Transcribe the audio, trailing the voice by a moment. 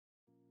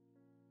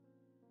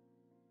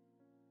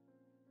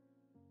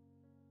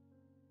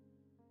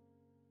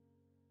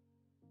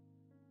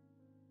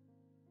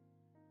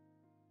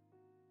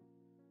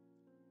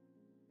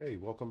Hey,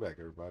 welcome back,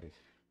 everybody.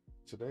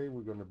 Today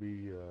we're going to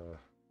be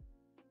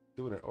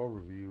doing an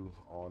overview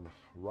on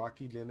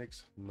Rocky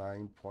Linux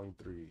 9.3.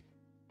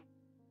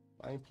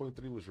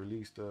 9.3 was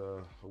released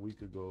a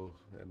week ago,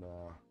 and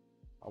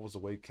I was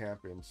away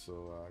camping,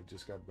 so I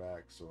just got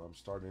back, so I'm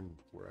starting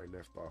where I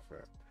left off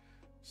at.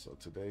 So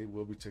today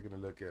we'll be taking a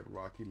look at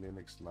Rocky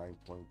Linux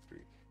 9.3.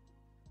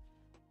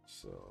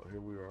 So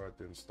here we are at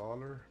the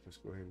installer. Let's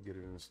go ahead and get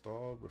it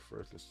installed, but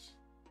first let's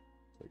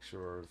make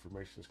sure our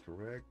information is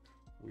correct.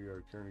 We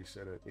are currently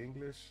set at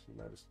English,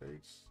 United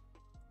States.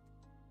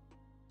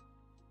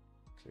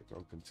 Click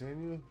on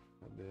continue,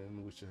 and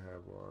then we should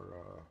have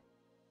our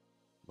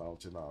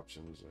mountain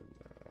options and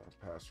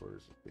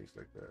passwords and things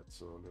like that.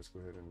 So let's go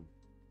ahead and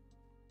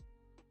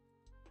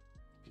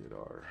get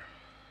our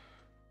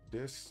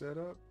disk set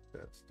up.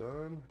 That's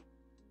done.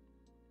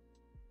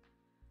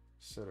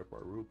 Set up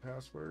our root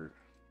password.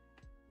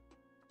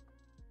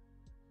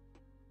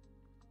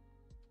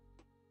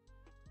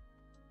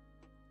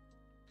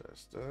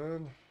 That's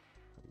done.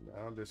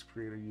 Now let's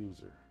create a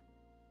user.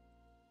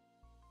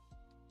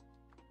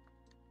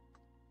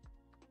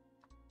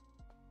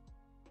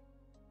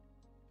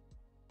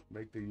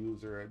 Make the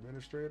user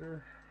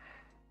administrator.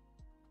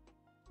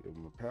 Give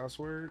them a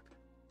password.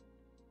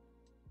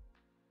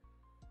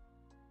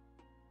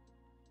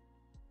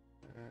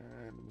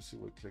 And let me see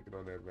what clicking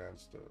on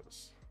advanced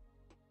does.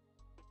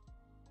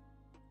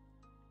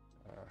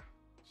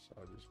 So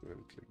I'll just go ahead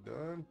and click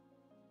done.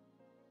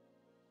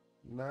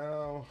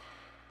 Now,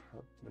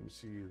 let me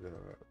see, the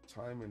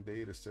time and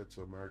date is set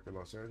to America,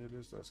 Los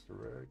Angeles. That's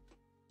correct.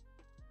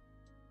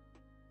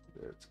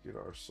 Let's get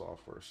our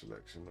software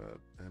selection up.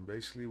 And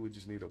basically, we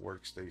just need a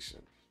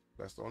workstation.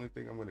 That's the only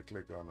thing I'm going to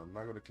click on. I'm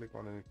not going to click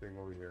on anything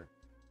over here.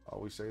 I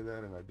always say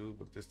that, and I do,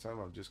 but this time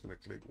I'm just going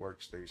to click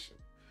workstation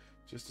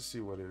just to see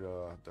what it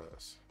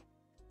does.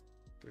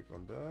 Click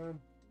on done.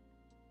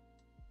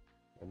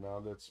 And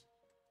now let's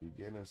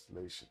begin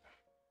installation.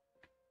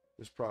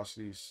 This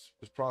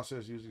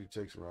process usually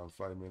takes around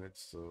 5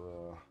 minutes,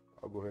 so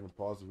I'll go ahead and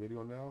pause the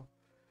video now,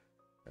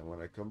 and when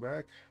I come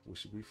back we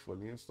should be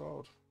fully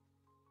installed.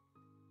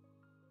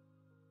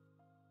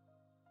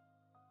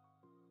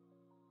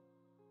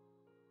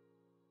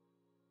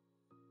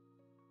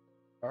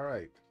 All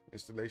right,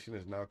 installation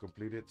is now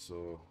completed,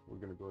 so we're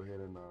going to go ahead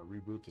and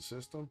reboot the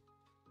system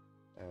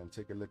and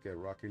take a look at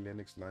Rocky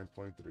Linux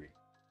 9.3.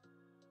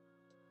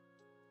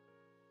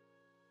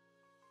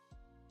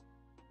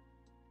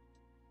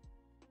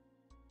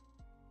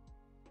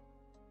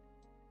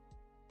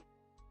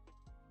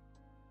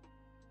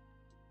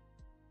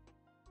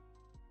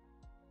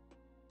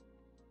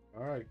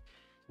 All right,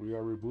 we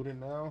are rebooted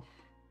now,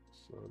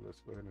 so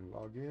let's go ahead and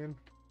log in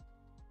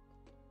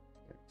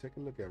and take a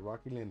look at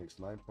Rocky Linux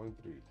 9.3.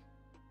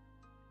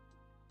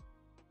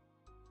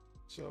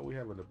 So we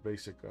have a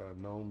basic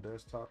Gnome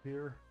desktop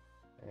here,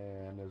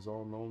 and as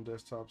all Gnome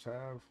desktops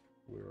have,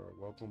 we are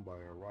welcomed by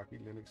a Rocky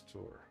Linux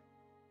tour.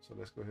 So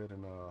let's go ahead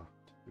and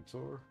take the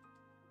tour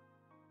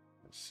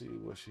and see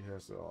what she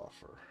has to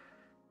offer.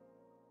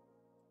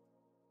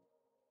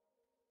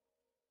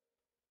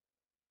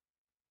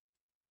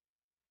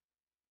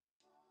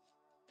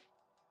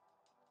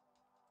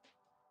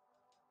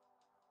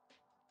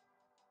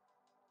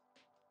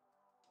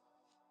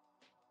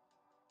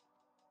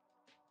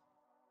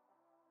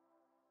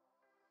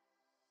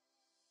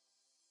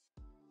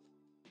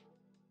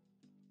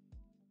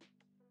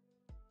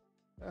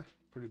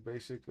 Pretty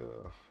basic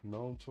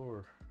Gnome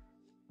tour.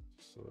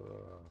 So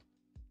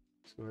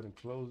let's go ahead and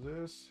close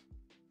this.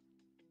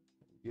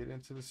 Get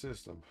into the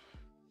system.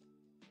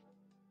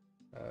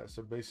 It's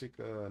a basic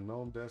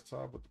Gnome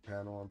desktop with the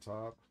panel on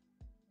top,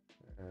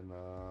 and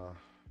of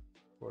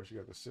course you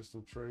got the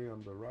system tray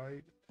on the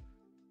right.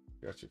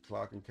 You got your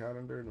clock and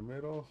calendar in the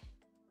middle,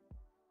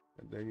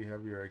 and then you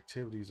have your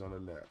activities on the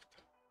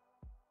left.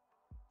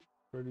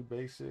 Pretty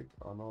basic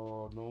on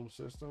all Gnome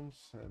systems,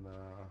 and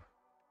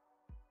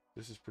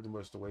this is pretty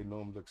much the way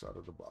Gnome looks out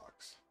of the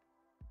box.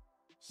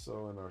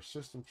 So in our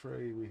system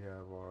tray, we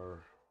have our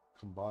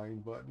combine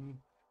button,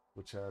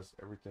 which has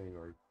everything: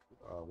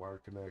 our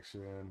wire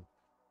connection,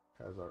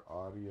 has our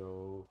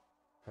audio,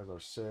 has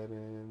our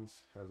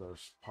settings, has our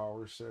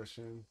power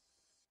session.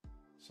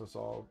 So it's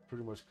all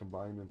pretty much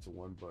combined into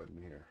one button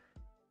here.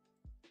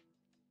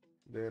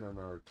 Then on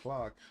our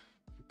clock,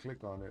 if you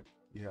click on it,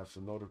 you have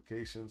some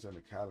notifications and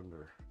a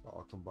calendar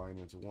all combined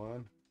into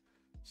one.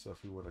 So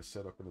if you want to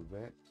set up an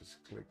event,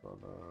 just click on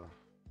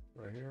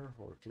right here,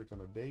 or click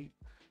on a date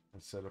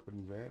and set up an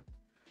event.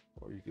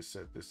 Or you can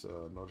set this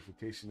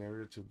notification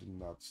area to do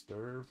not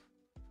disturb.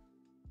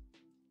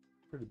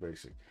 Pretty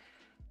basic.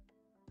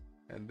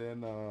 And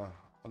then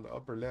on the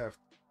upper left,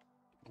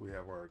 we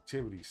have our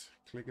activities.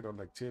 Clicking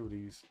on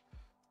activities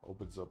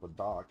opens up a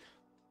dock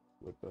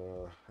with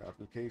the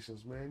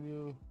applications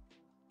menu,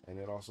 and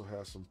it also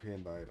has some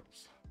pinned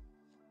items.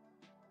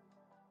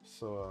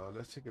 So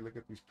let's take a look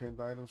at these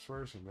pinned items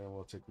first, and then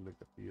we'll take a look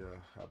at the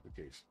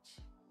applications.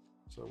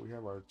 So we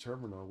have our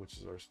terminal, which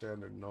is our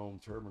standard Gnome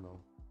terminal.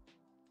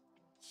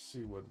 Let's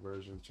see what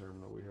version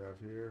terminal we have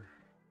here.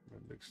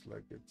 It looks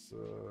like it's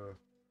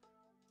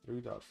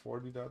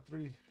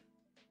 3.40.3.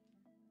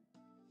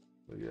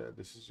 So yeah,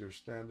 this is your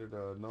standard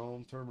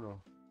GNOME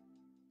terminal.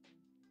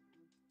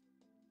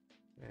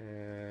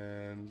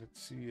 And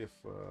let's see if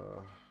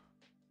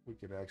we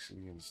can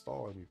actually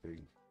install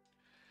anything.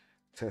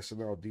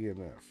 Testing out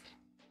DNF.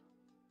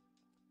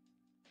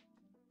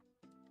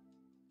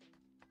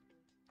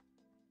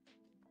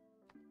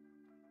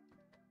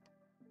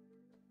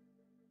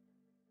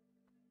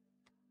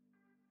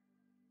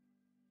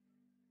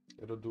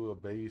 It'll do a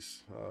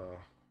base, kind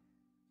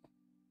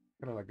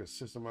of like a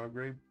system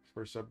upgrade,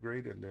 first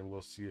upgrade, and then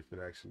we'll see if it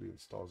actually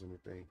installs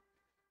anything.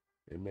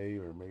 It may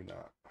or may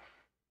not,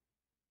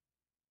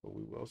 but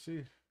we will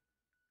see.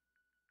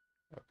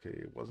 Okay,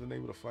 it wasn't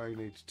able to find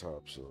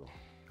HTOP, so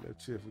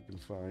let's see if we can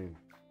find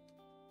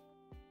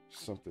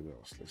something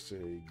else. Let's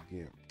say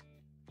GIMP.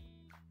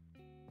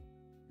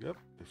 Yep,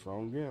 they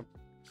found GIMP.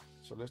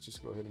 So let's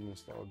just go ahead and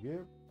install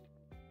GIMP.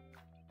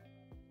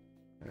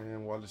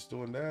 And while it's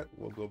doing that,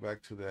 we'll go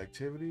back to the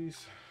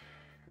activities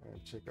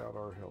and check out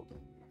our help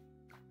menu.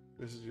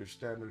 This is your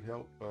standard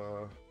help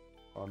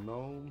on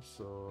GNOME.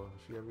 So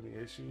if you have any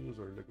issues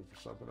or you're looking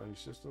for something on your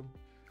system,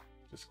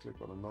 just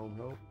click on the GNOME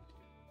help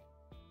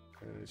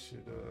and it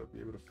should be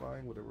able to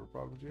find whatever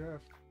problems you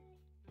have.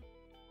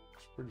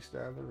 It's pretty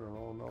standard on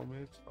all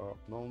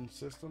GNOME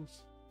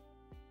systems,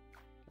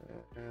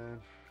 and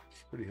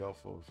it's pretty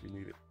helpful if you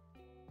need it.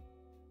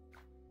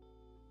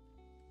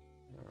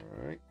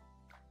 All right.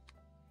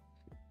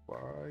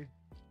 Bye.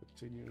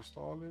 Continue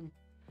installing.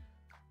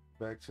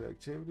 Back to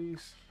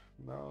activities.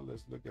 Now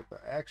let's look at the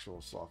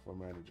actual software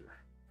manager.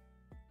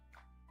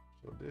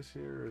 So this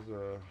here is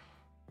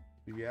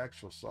the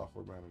actual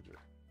software manager.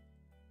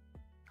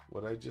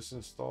 What I just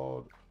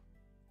installed,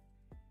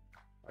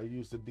 I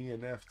used the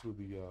DNF through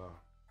the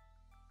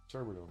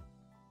terminal.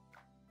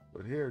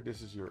 But here,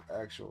 this is your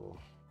actual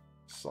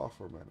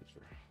software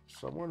manager.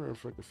 So I'm wondering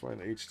if I can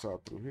find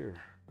HTOP through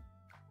here.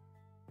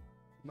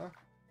 Nah.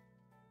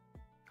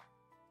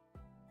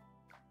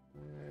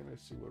 And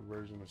let's see what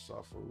version of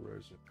software we're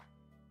in.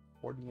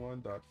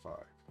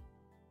 41.5.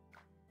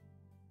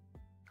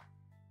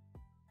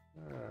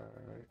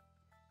 Alright,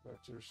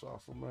 that's your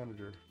software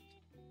manager.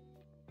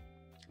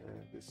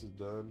 And this is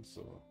done,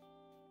 so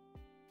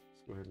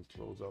let's go ahead and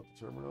close out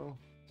the terminal.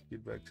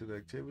 Get back to the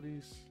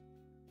activities.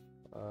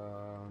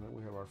 Then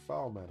we have our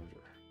file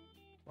manager.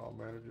 File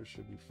manager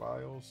should be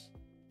files.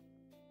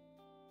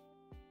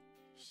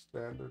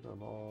 Standard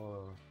on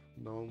all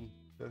GNOME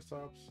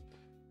desktops.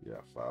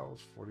 Yeah,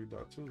 files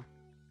 40.2.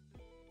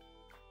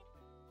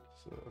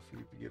 So if you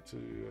need to get to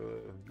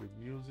your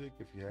music,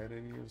 if you had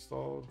any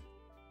installed,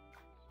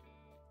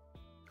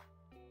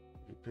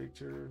 your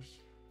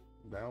pictures,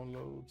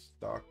 downloads,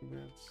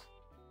 documents,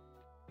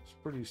 it's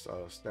pretty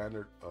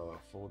standard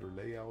folder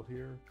layout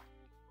here.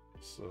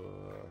 So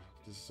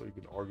this is so you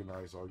can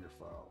organize all your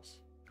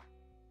files.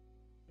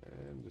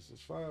 And this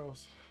is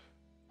files.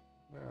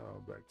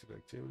 Now back to the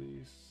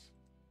activities.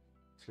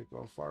 Click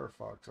on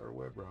Firefox, our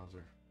web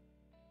browser.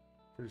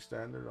 Pretty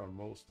standard on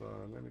most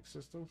Linux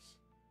systems.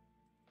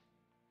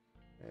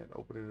 And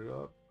opening it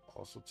up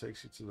also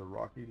takes you to the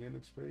Rocky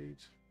Linux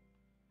page,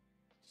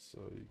 so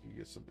you can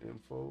get some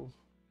info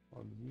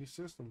on the new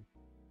system.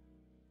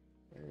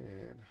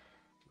 And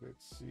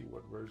let's see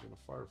what version of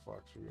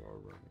Firefox we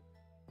are running.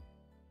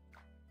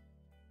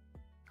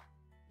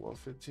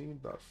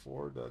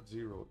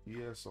 115.4.0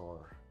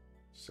 ESR,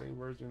 same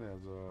version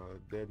as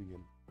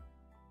Debian.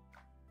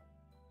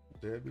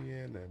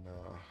 Debian and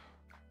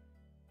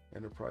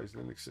enterprise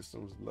Linux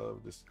systems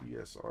love this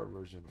ESR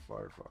version of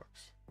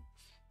Firefox.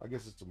 I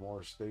guess it's a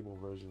more stable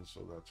version,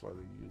 so that's why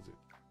they use it.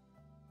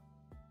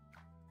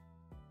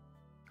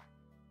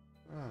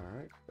 All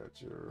right,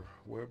 that's your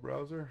web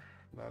browser.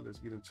 Now let's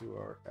get into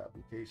our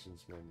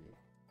applications menu.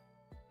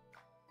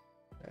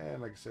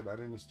 And like I said, I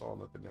didn't install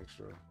nothing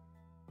extra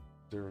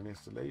during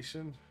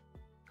installation.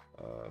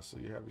 So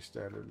you have your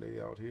standard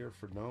layout here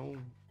for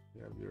GNOME.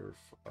 You have your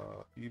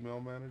email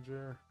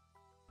manager,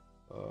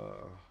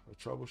 a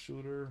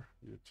troubleshooter,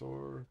 your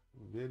tour,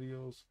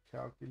 videos,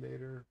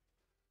 calculator,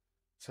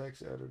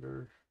 text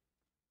editor,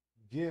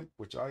 GIMP,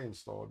 which I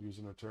installed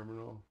using a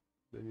terminal.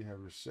 Then you have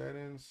your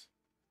settings,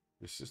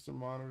 your system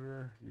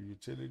monitor, your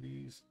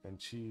utilities, and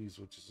Cheese,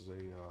 which is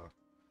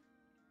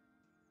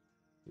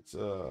it's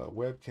a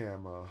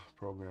webcam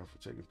program for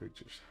taking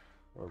pictures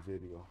or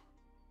video.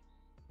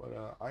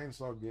 But I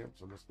installed GIMP,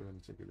 so let's go ahead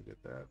and take a look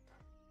at that.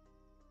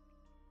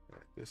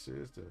 This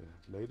is the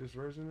latest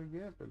version of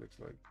GIMP, it looks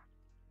like.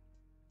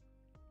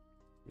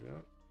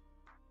 Yeah.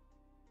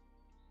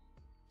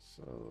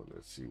 So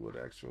let's see what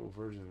actual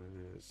version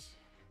it is.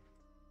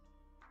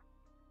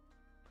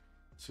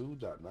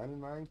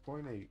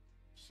 2.99.8.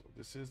 So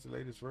this is the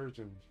latest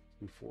version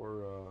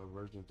before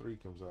version 3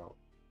 comes out.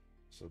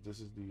 So this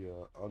is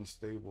the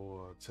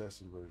unstable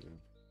tested version.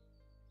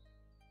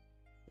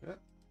 Yeah,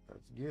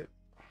 that's GIMP.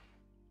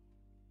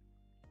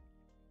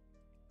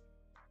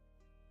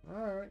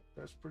 All right,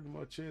 that's pretty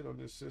much it on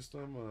this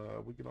system.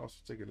 We can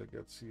also take a look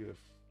at see if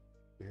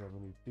they have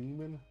any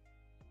theming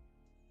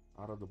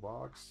out of the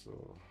box.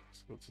 So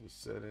let's go to the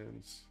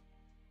settings,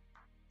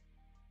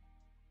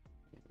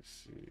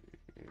 let's see.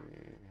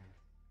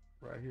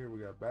 Right here we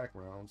got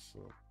backgrounds. So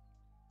if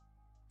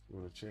you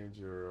want to change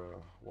your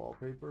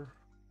wallpaper,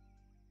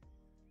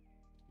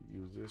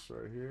 use this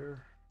right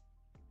here.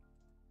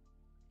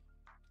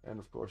 And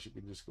of course, you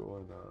can just go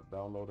and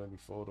download any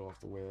photo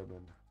off the web,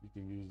 and you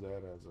can use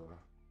that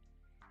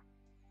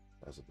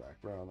as a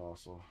background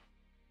also.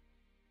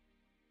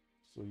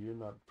 So you're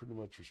not pretty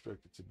much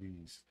restricted to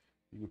these.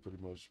 You can pretty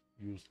much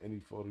use any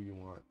photo you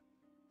want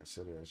and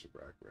set it as your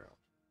background.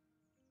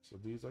 So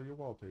these are your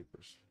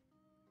wallpapers.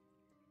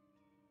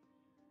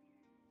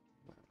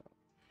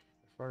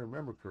 If I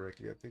remember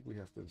correctly, I think we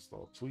have to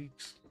install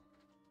tweaks,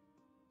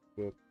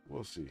 but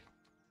we'll see.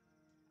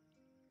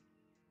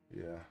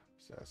 Yeah,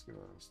 it's asking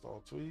to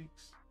install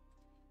tweaks.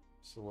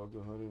 So I'll go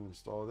ahead and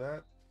install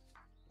that.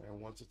 And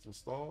once it's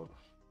installed,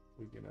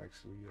 we can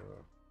actually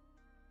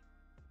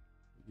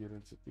get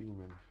into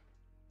theming,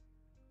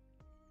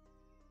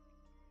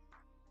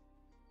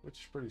 which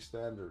is pretty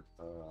standard,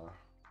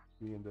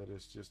 being that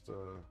it's just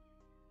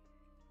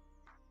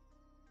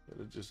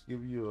it'll just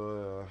give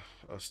you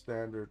a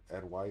standard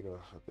Adwaita,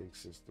 I think,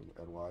 system,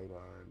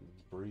 Adwaita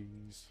and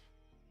Breeze.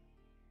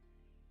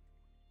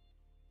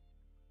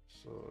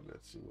 So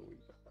let's see what we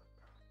got.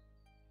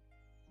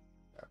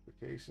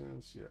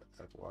 Applications, yeah,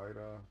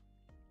 Adwaita,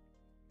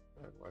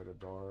 Adwaita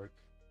Dark,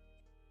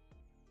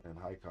 and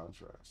high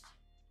contrast.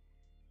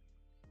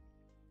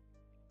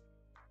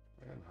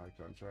 And high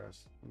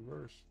contrast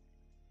inverse.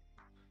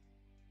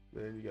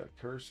 Then you got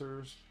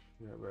cursors,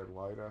 you have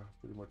Adwaita,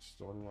 pretty much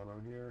the only one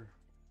on here.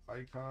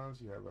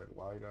 Icons, you have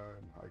Adwaita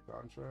and high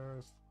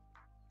contrast.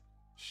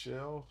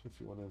 Shell, if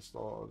you want to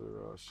install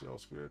other shell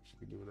scripts,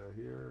 you can do that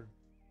here.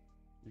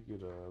 You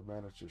could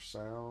manage your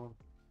sound.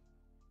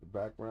 The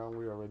background,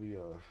 we already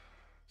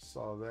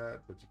saw that,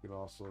 but you can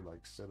also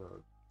like set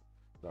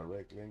a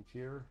direct link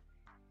here.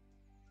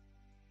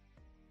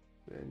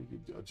 Then you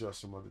can adjust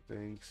some other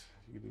things.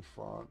 You can do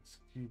fonts,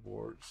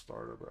 keyboard,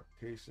 startup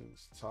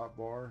applications, top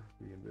bar,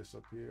 being this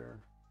up here.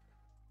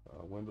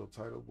 Window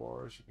title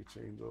bars, you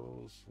can change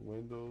those,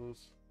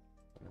 windows,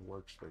 and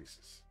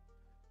workspaces.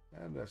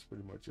 And that's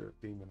pretty much your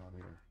theming on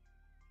here.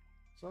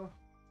 So,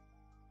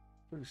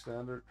 pretty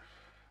standard.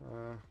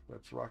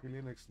 That's Rocky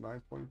Linux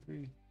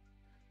 9.3.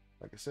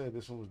 Like I said,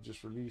 this one was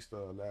just released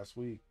last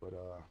week, but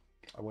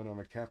I went on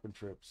a camping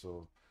trip,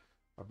 so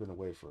I've been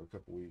away for a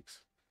couple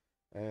weeks.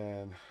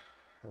 And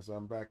as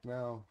I'm back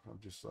now, I'm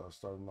just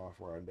starting off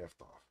where I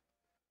left off.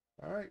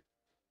 All right.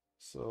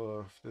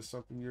 So if there's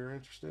something you're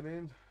interested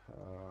in,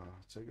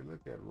 take a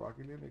look at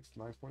Rocky Linux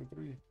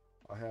 9.3.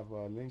 I have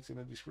links in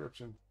the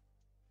description,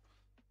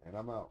 and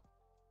I'm out.